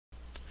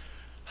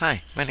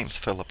Hi, my name is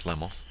Phillip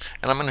Lemel,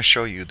 and I'm going to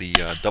show you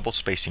the double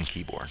spacing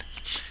keyboard.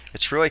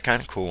 It's really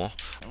kind of cool.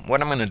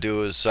 What I'm going to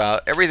do is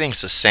everything's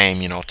the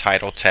same,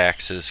 title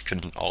text is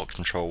Alt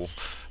Control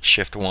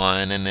Shift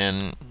 1, and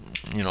then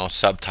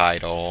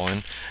subtitle,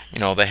 and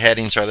the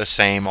headings are the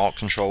same, Alt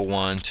Control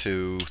 1,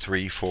 2,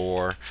 3,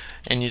 4,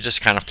 and you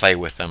just kind of play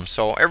with them.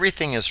 So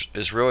everything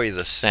is really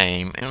the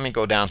same. And let me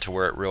go down to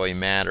where it really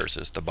matters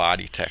is the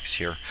body text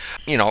here.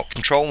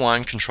 Control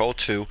 1, Control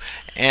 2,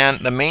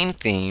 and the main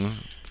theme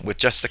with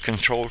just the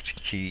control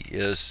key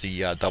is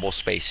the double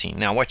spacing.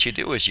 Now what you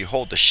do is you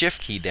hold the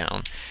shift key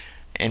down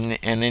and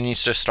then you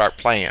just start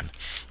playing.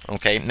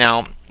 Okay,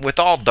 now with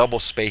all double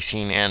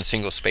spacing and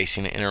single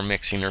spacing and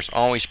intermixing, there's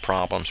always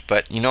problems,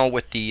 but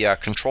with the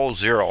control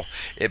 0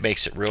 it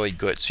makes it really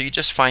good. So you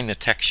just find the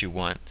text you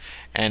want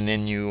and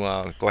then you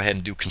go ahead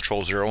and do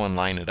control 0 and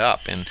line it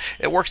up, and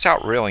it works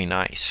out really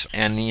nice.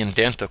 And the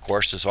indent, of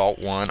course, is Alt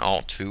 1,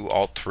 Alt 2,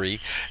 Alt 3,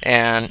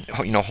 and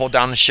hold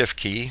down the shift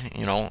key,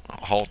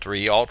 Alt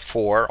 3, Alt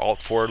 4.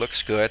 Alt 4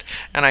 looks good,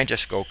 and I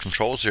just go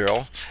control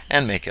 0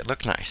 and make it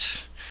look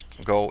nice.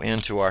 Go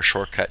into our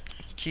shortcut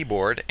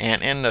keyboard,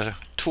 and in the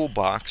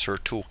toolbox or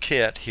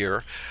toolkit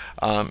here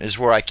is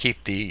where I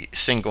keep the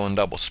single and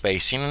double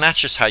spacing, and that's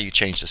just how you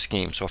change the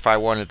scheme. So if I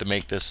wanted to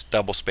make this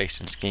double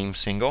spacing scheme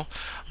single,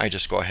 I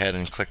just go ahead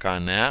and click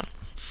on that,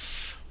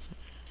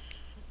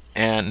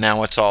 and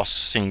now it's all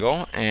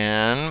single.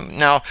 And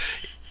now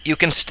you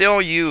can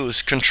still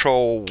use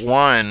control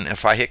 1.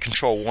 If I hit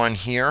control 1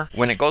 here,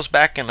 when it goes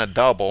back in a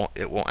double,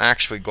 it will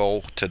actually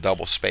go to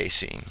double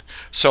spacing.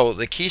 So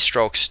the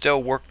keystrokes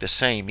still work the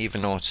same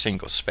even though it's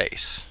single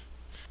space.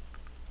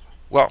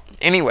 Well,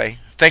 anyway,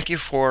 thank you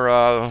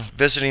for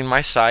visiting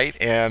my site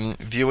and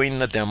viewing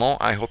the demo.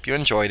 I hope you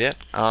enjoyed it.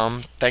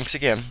 Thanks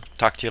again.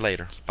 Talk to you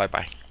later.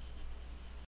 Bye-bye.